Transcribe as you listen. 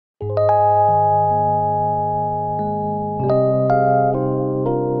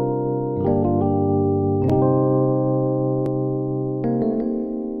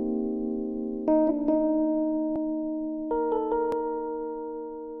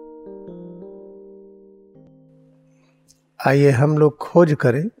आइए हम लोग खोज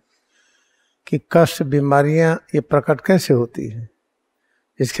करें कि कष्ट बीमारियां ये प्रकट कैसे होती है,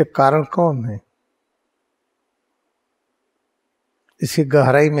 इसके कारण कौन है। इसकी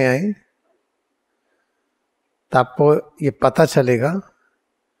गहराई में आए तो आपको ये पता चलेगा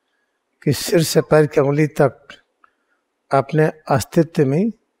कि सिर से पैर की उंगली तक अपने अस्तित्व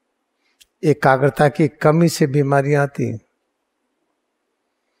में एकाग्रता की कमी से बीमारियां आती हैं।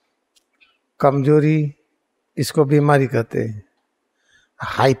 कमजोरी इसको बीमारी कहते हैं।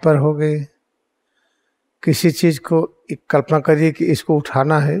 हाइपर हो गए, किसी चीज को कल्पना करिए कि इसको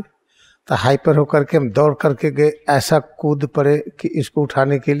उठाना है तो हाइपर होकर के हम दौड़ करके गए, ऐसा कूद पड़े कि इसको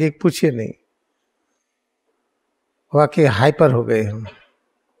उठाने के लिए पूछिए नहीं, हुआ कि हाइपर हो गए हम।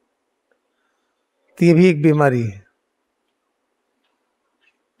 तो ये भी एक बीमारी है।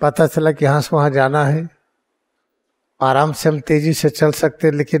 पता चला कि यहाँ से वहां जाना है, आराम से हम तेजी से चल सकते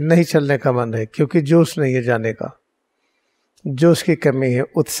हैं, लेकिन नहीं चलने का मन है क्योंकि जोश नहीं है जाने का, जोश की कमी है,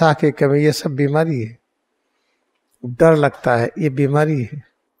 उत्साह की कमी, ये सब बीमारी है। डर लगता है, ये बीमारी है।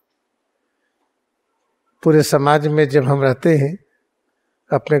 पूरे समाज में जब हम रहते हैं,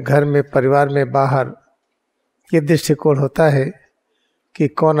 अपने घर में, परिवार में, बाहर, ये दृष्टिकोण होता है कि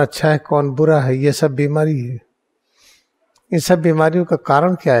कौन अच्छा है कौन बुरा है, ये सब बीमारी है। इन सब बीमारियों का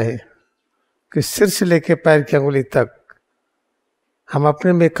कारण क्या है कि सिर से लेकर पैर की अंगुली तक हम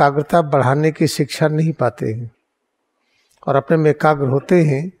अपने में एकाग्रता बढ़ाने की शिक्षा नहीं पाते हैं। और अपने में एकाग्र होते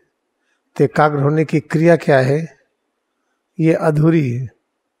हैं तो एकाग्र होने की क्रिया क्या है, ये अधूरी है।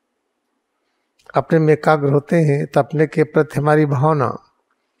 अपने में एकाग्र होते हैं तो अपने के प्रति हमारी भावना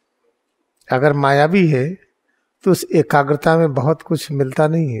अगर मायावी है तो उस एकाग्रता में बहुत कुछ मिलता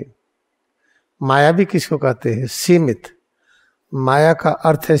नहीं है। मायावी किसको कहते हैं? सीमित। माया का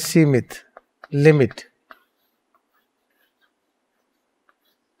अर्थ है सीमित, लिमिट।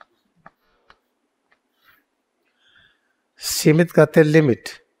 सीमित कहते हैं लिमिट।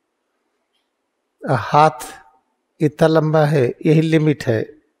 हाथ इतना लंबा है, यही लिमिट है,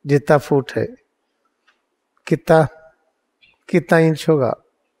 जितना फुट है। कितना इंच होगा,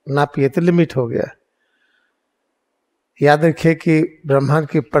 नापिए तो लिमिट हो गया। याद रखिए कि ब्रह्मांड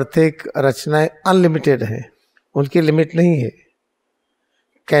की प्रत्येक रचनाएं अनलिमिटेड है, उनकी लिमिट नहीं है।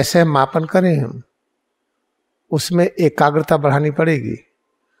 कैसे मापन करें हम, उसमें एकाग्रता बढ़ानी पड़ेगी।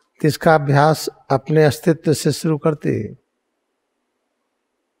 तो इसका अभ्यास अपने अस्तित्व से शुरू करते हैं।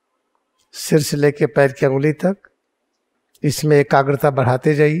 सिर से लेकर पैर की अंगुली तक इसमें एकाग्रता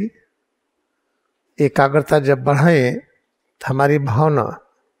बढ़ाते जाइए। एकाग्रता जब बढ़ाएं तो हमारी भावना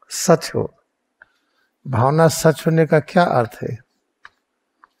सच हो। भावना सच होने का क्या अर्थ है?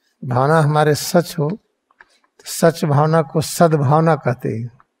 भावना हमारे सच हो तो सच भावना को सद्भावना कहते हैं।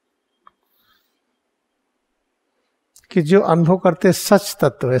 कि जो अनुभव करते सच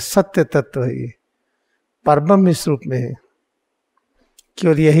तत्व है, सत्य तत्व है, ये परब्रह्म इस रूप में है।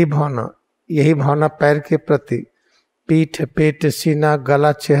 केवल यही भावना पैर के प्रति, पीठ, पेट, सीना,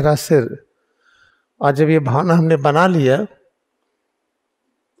 गला, चेहरा, सिर। और जब ये भावना हमने बना लिया,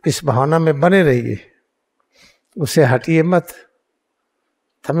 इस भावना में बने रहिए, उसे हटिए मत।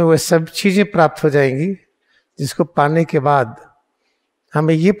 हमें वह सब चीजें प्राप्त हो जाएंगी जिसको पाने के बाद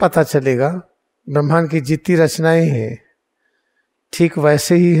हमें ये पता चलेगा ब्रह्मांड की जितनी रचनाएं हैं ठीक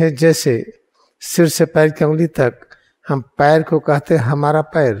वैसे ही है जैसे सिर से पैर की उंगली तक हम पैर को कहते हैं हमारा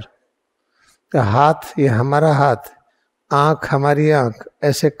पैर, तो हाथ ये हमारा हाथ, आंख हमारी आंख,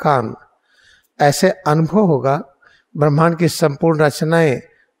 ऐसे कान, ऐसे अनुभव होगा। ब्रह्मांड की संपूर्ण रचनाएं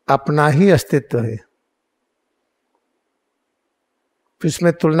अपना ही अस्तित्व है।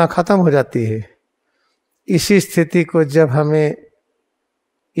 इसमें तुलना खत्म हो जाती है। इसी स्थिति को जब हमें,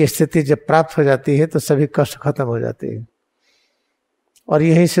 ये स्थिति जब प्राप्त हो जाती है तो सभी कष्ट खत्म हो जाते हैं। और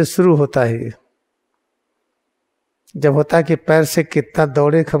यहीं से शुरू होता है। जब होता है कि पैर से कितना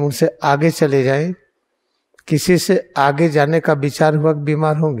दौड़े हम उनसे आगे चले जाएं, किसी से आगे जाने का विचार हुआ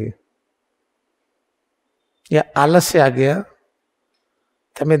बीमार होंगे, या आलस्य आ गया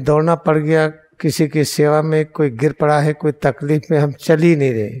तो हमें दौड़ना पड़ गया, किसी की सेवा में कोई गिर पड़ा है, कोई तकलीफ में, हम चल ही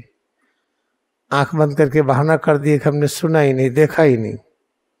नहीं रहे, आंख बंद करके बहाना कर दिए कि हमने सुना ही नहीं, देखा ही नहीं।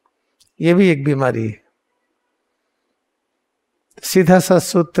 ये भी एक बीमारी है। सीधा सा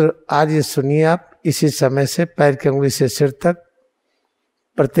सूत्र आज ये सुनिए आप। इसी समय से पैर की उंगली से सिर तक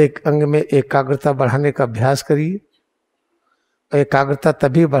प्रत्येक अंग में एकाग्रता बढ़ाने का अभ्यास करिए। और एकाग्रता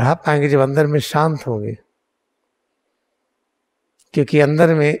तभी बढ़ा पाएंगे जब अंदर में शांत होंगे, क्योंकि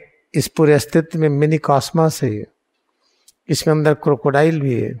अंदर में इस पूरे अस्तित्व में मिनी कॉस्मोस है। इसमें अंदर क्रोकोडाइल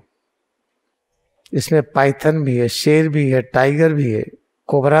भी है, इसमें पाइथन भी है, शेर भी है, टाइगर भी है,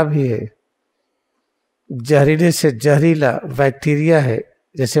 कोबरा भी है, जहरीले से जहरीला बैक्टीरिया है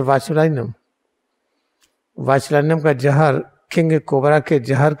जैसे वाचुलाइनम, वाचलानियम का जहर किंग कोबरा के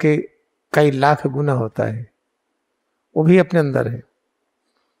जहर के कई लाख गुना होता है, वो भी अपने अंदर है।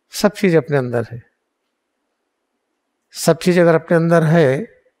 सब चीज अपने अंदर है। सब चीज अगर अपने अंदर है,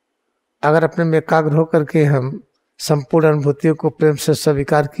 अगर अपने में एकाग्र होकर के हम संपूर्ण अनुभूतियों को प्रेम से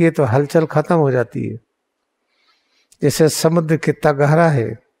स्वीकार किए तो हलचल खत्म हो जाती है। जैसे समुद्र कितना गहरा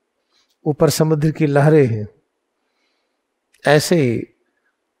है, ऊपर समुद्र की लहरें हैं, ऐसे ही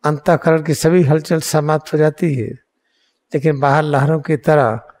अंतःकरण की सभी हलचल समाप्त हो जाती है, लेकिन बाहर लहरों की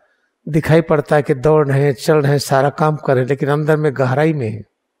तरह दिखाई पड़ता है कि दौड़ रहे हैं, चल रहे हैं, सारा काम कर रहे हैं, लेकिन अंदर में गहराई में है,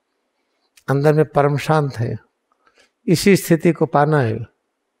 अंदर में परम शांत है। इसी स्थिति को पाना है।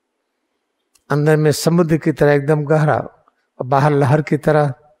 अंदर में समुद्र की तरह एकदम गहरा और बाहर लहर की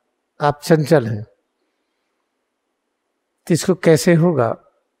तरह आप चंचल हैं। तो इसको कैसे होगा?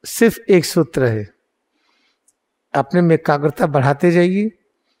 सिर्फ एक सूत्र है, अपने में एकाग्रता बढ़ाते जाइए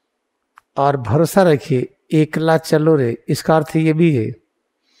और भरोसा रखिए, एकला चलो रे। इसका अर्थ ये भी है,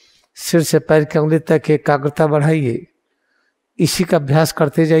 सिर से पैर की उंगली तक एकाग्रता बढ़ाइए, इसी का अभ्यास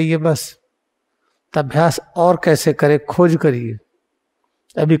करते जाइए बस। तो अभ्यास और कैसे करें, खोज करिए।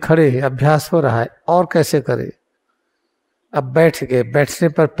 अभी खड़े हैं, अभ्यास हो रहा है, और कैसे करें? अब बैठ गए, बैठने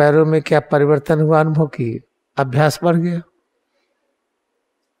पर पैरों में क्या परिवर्तन हुआ अनुभव किए, अभ्यास बढ़ गया।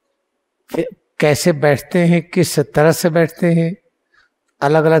 फिर कैसे बैठते हैं, किस तरह से बैठते हैं,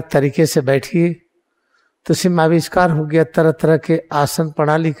 अलग अलग तरीके से बैठिए, तो इसमें आविष्कार हो गया तरह तरह के आसन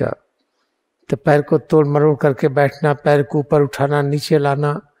प्रणाली का। तो पैर को तोड़ मरोड़ करके बैठना, पैर को ऊपर उठाना, नीचे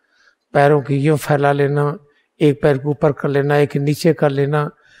लाना, पैरों की यूं फैला लेना, एक पैर को ऊपर कर लेना, एक नीचे कर लेना,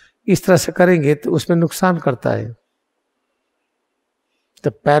 इस तरह से करेंगे तो उसमें नुकसान करता है।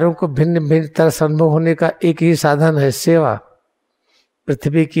 तो पैरों को भिन्न भिन्न तरह से अनुभव होने का एक ही साधन है, सेवा।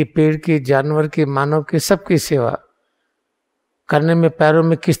 पृथ्वी की, पेड़ की, जानवर की, मानव की, सबकी सेवा करने में पैरों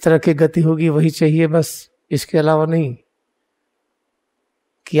में किस तरह की गति होगी वही चाहिए बस, इसके अलावा नहीं।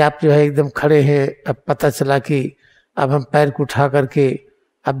 कि आप जो है एकदम खड़े हैं, अब पता चला कि अब हम पैर को उठा करके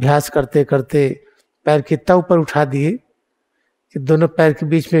अभ्यास करते करते पैर कितना ऊपर उठा दिए कि दोनों पैर के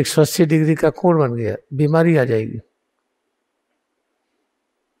बीच में 180 डिग्री का कोण बन गया, बीमारी आ जाएगी।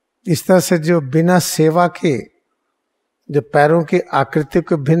 इस तरह से जो बिना सेवा के जो पैरों की आकृति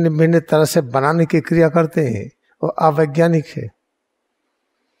को भिन्न भिन्न तरह से बनाने की क्रिया करते हैं वो अवैज्ञानिक है।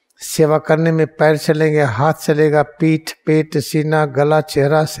 सेवा करने में पैर चलेंगे, हाथ चलेगा, पीठ, पेट, सीना, गला,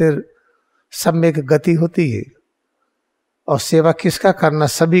 चेहरा, सिर, सब में एक गति होती है। और सेवा किसका करना?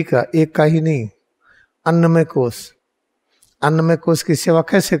 सभी का, एक का ही नहीं। अन्नमय कोश, अन्नमय कोश की सेवा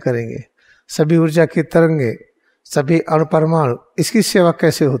कैसे करेंगे? सभी ऊर्जा की तरंगे, सभी अणु परमाणु, इसकी सेवा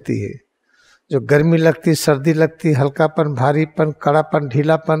कैसे होती है? जो गर्मी लगती, सर्दी लगती, हल्कापन, भारीपन, कड़ापन,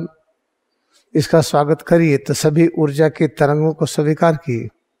 ढीलापन, इसका स्वागत करिए। तो सभी ऊर्जा की तरंगों को स्वीकार किए,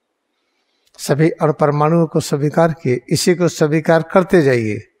 सभी अणु परमाणुओं को स्वीकार किए, इसी को स्वीकार करते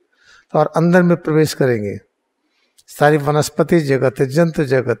जाइए और अंदर में प्रवेश करेंगे। सारी वनस्पति जगत, जंतु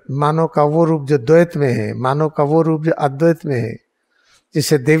जगत, मानव का वो रूप जो द्वैत में है, मानव का वो रूप जो अद्वैत में है,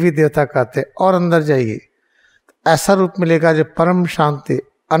 जिसे देवी देवता कहते, और अंदर जाइए ऐसा रूप मिलेगा जो परम शांति,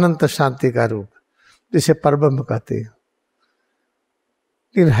 अनंत शांति का रूप, जिसे परब्रह्म कहते हैं।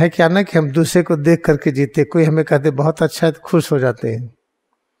 लेकिन है क्या ना कि हम दूसरे को देख करके जीते, कोई हमें कहते बहुत अच्छा है तो खुश हो जाते हैं।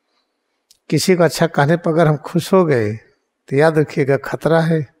 किसी को अच्छा कहने पर अगर हम खुश हो गए तो याद रखिएगा खतरा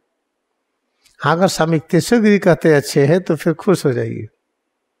है। हाँ, अगर स्वामी गिरी कहते अच्छे हैं तो फिर खुश हो जाइए।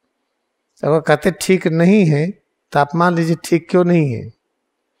 अगर कहते ठीक नहीं है तो आप मान लीजिए ठीक क्यों नहीं है,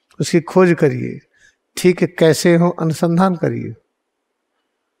 उसकी खोज करिए, ठीक कैसे हो अनुसंधान करिए।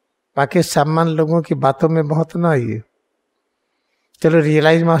 बाकी सामान्य लोगों की बातों में बहुत ना आइए। चलो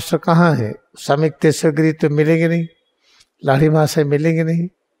रियलाइज मास्टर कहाँ है? स्वामी गिरी तो मिलेंगे नहीं, लाड़ी महाशय मिलेंगे नहीं,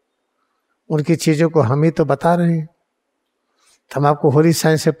 उनकी चीजों को हम ही तो बता रहे हैं। तो हम आपको होली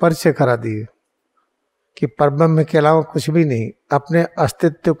साइंस से परिचय करा दिए कि परब्रह्म के अलावा कुछ भी नहीं। अपने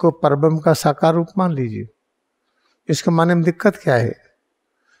अस्तित्व को परब्रह्म का साकार रूप मान लीजिए। इसको मानने में दिक्कत क्या है?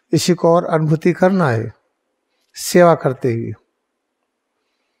 इसी को और अनुभूति करना है सेवा करते हुए।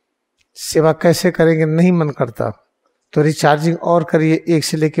 सेवा कैसे करेंगे नहीं मन करता तो रिचार्जिंग और करिए 1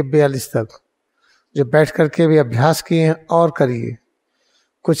 से लेकर 42 तक। जो बैठ करके भी अभ्यास किए हैं और करिए।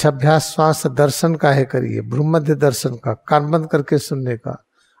 कुछ अभ्यास श्वास दर्शन का है करिए, भ्रूमध्य दर्शन का, कान बंद करके सुनने का,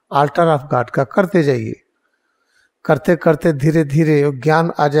 आल्टर ऑफ गॉड का करते जाइए। करते करते धीरे धीरे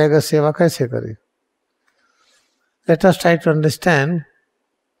ज्ञान आ जाएगा सेवा कैसे करें। Let us try to understand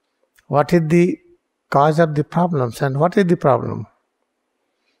what is the cause of the problems and what is the problem.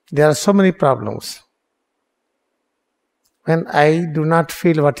 There are so many problems. When I do not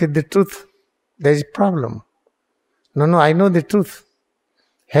feel what is the truth, there is problem. No, I know the truth.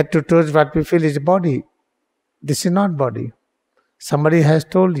 Head to toes what we feel is body. This is not body. Somebody has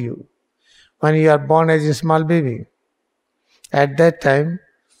told you. When you are born as a small baby, at that time,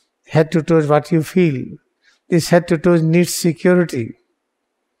 head to toes what you feel. This head to toes needs security.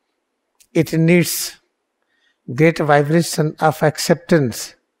 It needs great vibration of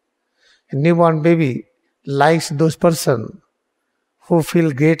acceptance. A newborn baby likes those persons who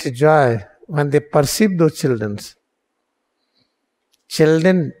feel great joy when they perceive those children.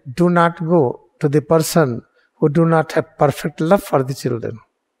 Children do not go to the person who do not have perfect love for the children.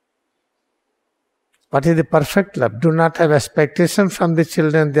 What is the perfect love? Do not have expectation from the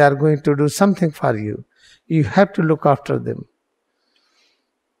children they are going to do something for you. You have to look after them.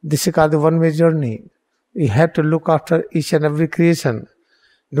 This is called the one-way journey. You have to look after each and every creation.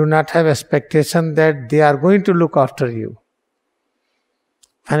 Do not have expectation that they are going to look after you.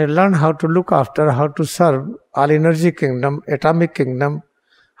 When you learn how to look after, how to serve all energy kingdom, atomic kingdom,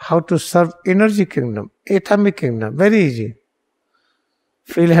 how to serve energy kingdom, atomic kingdom, very easy.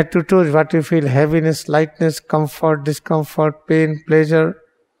 Feel head to toes what you feel, heaviness, lightness, comfort, discomfort, pain, pleasure.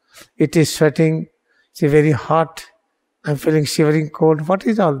 It is sweating, it is very hot, I am feeling shivering cold. What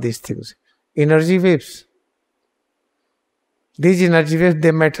is all these things? Energy waves. These energy waves,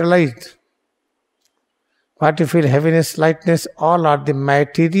 they materialize. What you feel, heaviness, lightness, all are the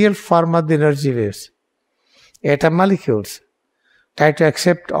material form of the energy waves. Atom molecules. Try to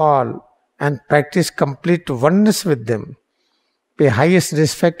accept all and practice complete oneness with them. Pay highest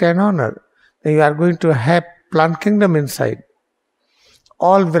respect and honor. Then you are going to have plant kingdom inside.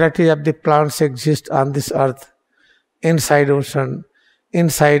 All varieties of the plants exist on this earth. Inside ocean,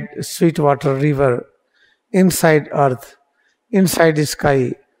 inside sweet water river, inside earth, inside the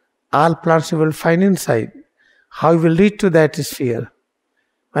sky. All plants you will find inside. How you will reach to that sphere?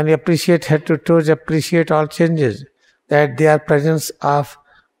 When you appreciate head to toes, appreciate all changes, that they are presence of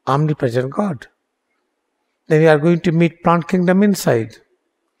omnipresent God. Then you are going to meet plant kingdom inside.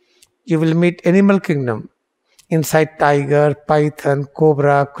 You will meet animal kingdom. Inside tiger, python,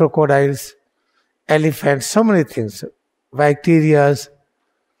 cobra, crocodiles, elephants, so many things. Bacteria,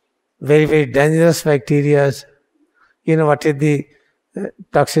 very, very dangerous bacteria. You know what is the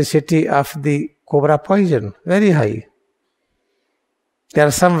toxicity of the cobra poison? Very high. There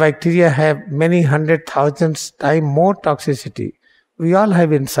are some bacteria have many 100,000 times more toxicity. We all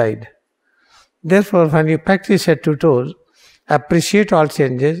have inside. Therefore, when you practice head to toes, appreciate all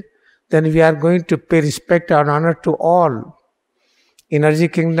changes, then we are going to pay respect and honor to all. Energy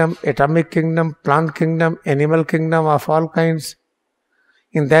kingdom, atomic kingdom, plant kingdom, animal kingdom of all kinds.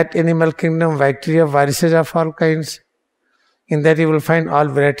 In that animal kingdom, bacteria, viruses of all kinds. In that you will find all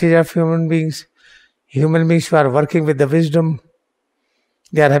varieties of human beings. Human beings who are working with the wisdom.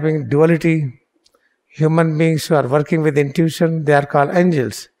 They are having duality. Human beings who are working with intuition, they are called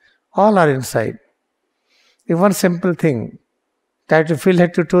angels. All are inside. In one simple thing, try to feel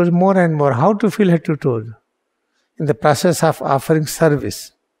head to toes more and more. How to feel head to toes? In the process of offering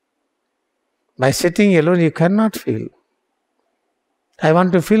service. By sitting alone, you cannot feel. I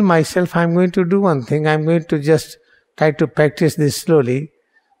want to feel myself, I am going to do one thing. I am going to just try to practice this slowly.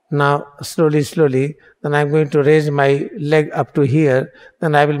 Now, slowly, then I am going to raise my leg up to here.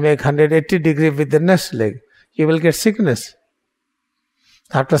 Then I will make 180 degrees with the next leg. You will get sickness.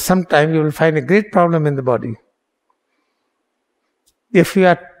 After some time, you will find a great problem in the body. If you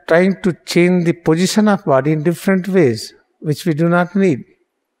are trying to change the position of body in different ways, which we do not need,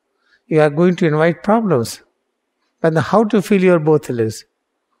 you are going to invite problems. But how to feel your both legs?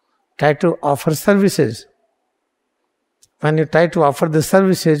 Try to offer services. When you try to offer the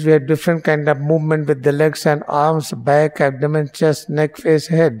services, we have different kind of movement with the legs and arms, back, abdomen, chest, neck, face,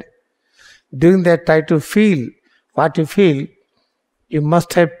 head. Doing that, try to feel what you feel. You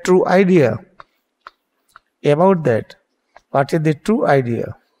must have true idea about that. What is the true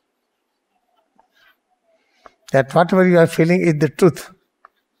idea? That whatever you are feeling is the truth.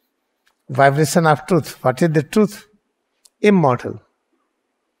 Vibration of truth. What is the truth? Immortal.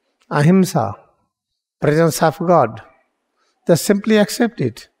 Ahimsa. Presence of God. Just simply accept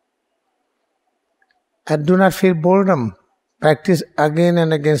it. And do not feel boredom. Practice again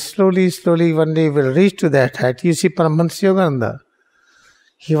and again. Slowly, one day you will reach to that height. You see Paramahansa Yogananda.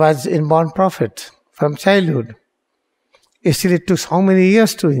 He was inborn prophet from childhood. Still it took how many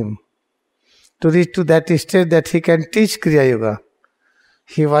years to him to reach to that stage that he can teach Kriya Yoga.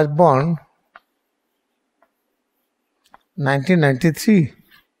 He was born 1993.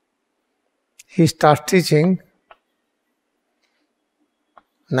 He starts teaching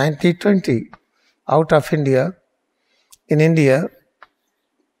 1920 out of India. In India,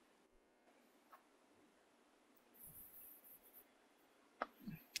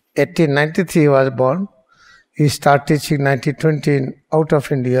 in 1893 he was born. He started teaching 1920 out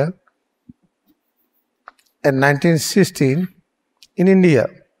of India and 1916 in India.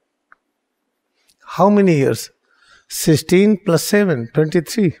 How many years? 16 plus 7,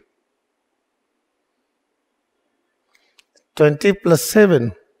 23. 20 plus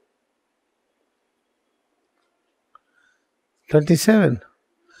 7, 27.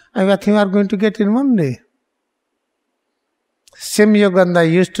 I think we are going to get in one day. Sim Yoganda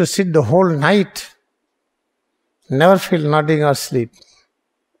used to sit the whole night, never feel nodding or sleep.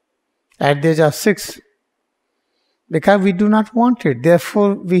 At the age of 6. Because we do not want it.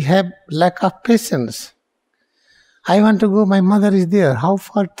 Therefore, we have lack of patience. I want to go, my mother is there. How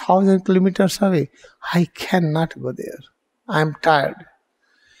far? 1,000 kilometers away. I cannot go there. I am tired.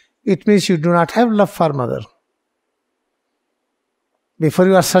 It means you do not have love for mother. Before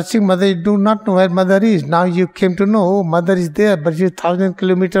you are searching mother, you do not know where mother is. Now you came to know, oh, mother is there, but you are 1,000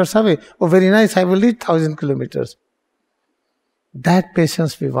 kilometers away. Oh, very nice, I will reach 1,000 kilometers. That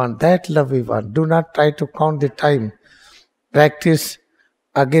patience we want, that love we want. Do not try to count the time. Practice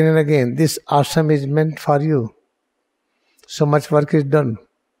again and again. This ashram is meant for you. So much work is done.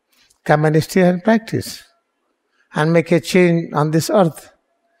 Come and stay and practice. And make a change on this earth.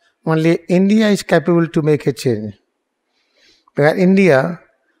 Only India is capable to make a change. Because India,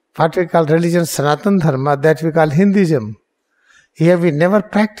 what we call religion, Sanatana Dharma, that we call Hinduism. Here we never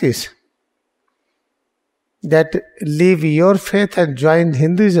practice. That leave your faith and join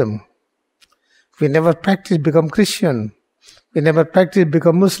Hinduism. We never practice become Christian. We never practice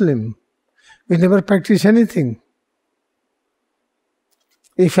become Muslim. We never practice anything.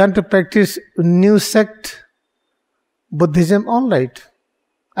 If you want to practice new sect, Buddhism, all right,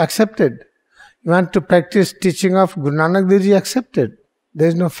 accepted. You want to practice teaching of Guru Nanak Dev Ji, accepted. There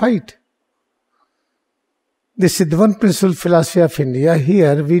is no fight. This is the one principal philosophy of India.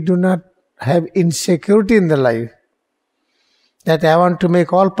 Here we do not have insecurity in the life. That I want to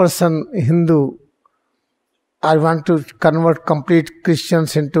make all person Hindu. I want to convert complete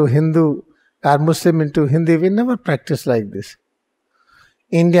Christians into Hindu or Muslim into Hindi. We never practice like this.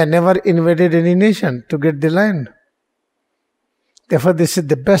 India never invaded any nation to get the land. Therefore, this is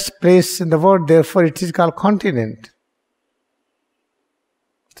the best place in the world. Therefore, it is called continent.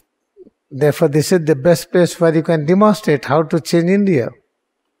 Therefore, this is the best place where you can demonstrate how to change India.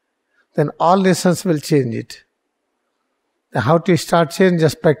 Then all nations will change it. How to start change?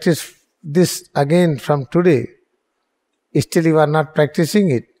 Just practice this again from today. Still you are not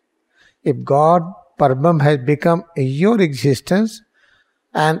practicing it. If God, Parabram, has become your existence,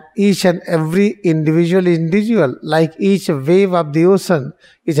 and each and every individual, like each wave of the ocean,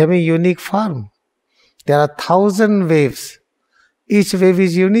 is having unique form. There are 1,000 waves. Each wave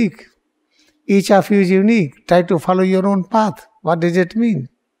is unique. Each of you is unique. Try to follow your own path. What does it mean?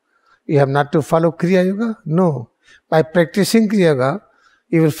 You have not to follow Kriyayoga? No. By practicing Kriyayoga,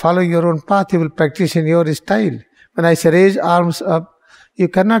 you will follow your own path. You will practice in your style. When I say raise arms up, you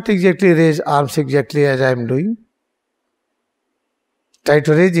cannot exactly raise arms exactly as I am doing. Try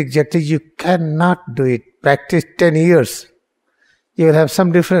to raise exactly, you cannot do it. Practice 10 years. You will have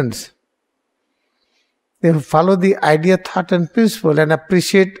some difference. They follow the idea, thought and principle and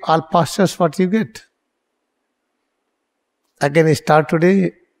appreciate all postures what you get. Again, start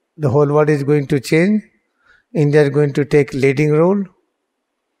today. The whole world is going to change. India is going to take leading role.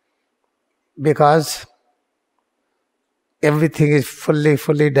 Because everything is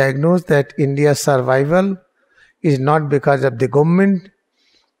fully diagnosed that India's survival is not because of the government,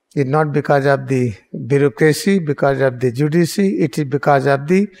 is not because of the bureaucracy, because of the judiciary, it is because of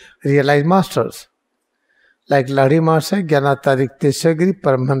the realized masters. Like Lahiri Maharaj, Jnanatarik Teshagiri,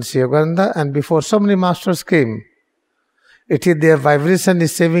 Paramahansa Yogananda, and before so many masters came. It is their vibration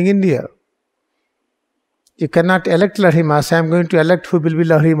is saving India. You cannot elect Lahiri Maharaj. I am going to elect who will be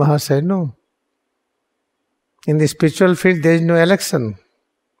Lahiri Maharaj. No. In the spiritual field, there is no election.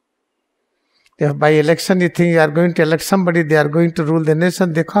 If by election you think you are going to elect somebody, they are going to rule the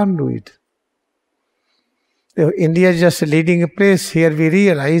nation, they can't do it. If India is just leading a place, here we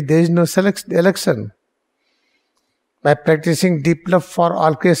realize there is no election. By practicing deep love for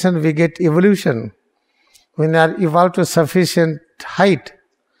all creation, we get evolution. When you are evolved to sufficient height,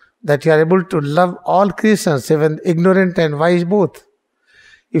 that you are able to love all creations, even ignorant and wise both.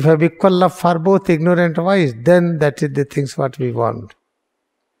 If you have equal love for both ignorant and wise, then that is the things what we want.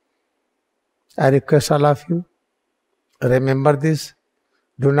 I request all of you, remember this.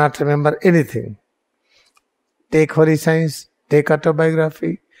 Do not remember anything. Take Holy Science, take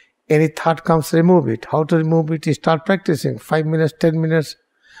autobiography. Any thought comes, remove it. How to remove it? Start practicing. 5 minutes, 10 minutes.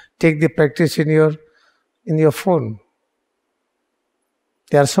 Take the practice in your phone.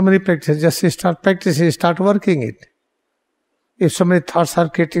 There are so many practices. Just start practicing, start working it. If so many thoughts are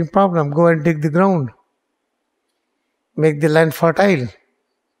creating problem, go and dig the ground. Make the land fertile.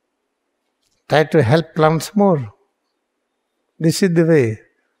 Try to help plants more. This is the way.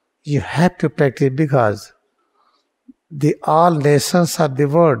 You have to practice because all nations are the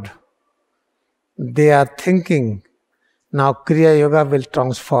word. They are thinking. Now Kriya Yoga will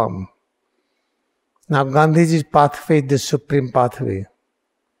transform. Now Gandhiji's pathway is the supreme pathway.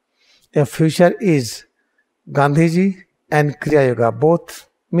 The future is Gandhiji and Kriya Yoga. Both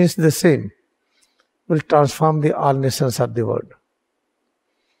means the same. Will transform the all nations of the world.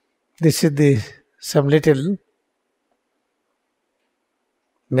 This is some little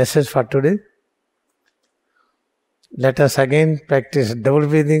message for today. Let us again practice double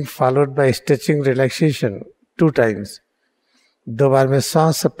breathing followed by stretching relaxation 2 times. 2 बार में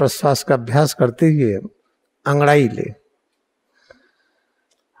श्वास प्रश्वास का अभ्यास करते हुए अंगड़ाई ले.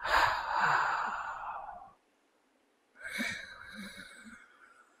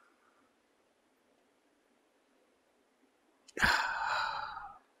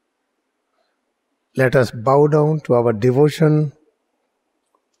 Let us bow down to our devotion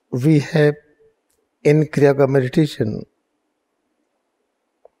we have in Kriyayoga Meditation.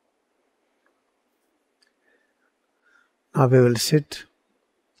 Now we will sit,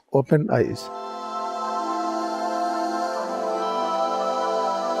 open eyes.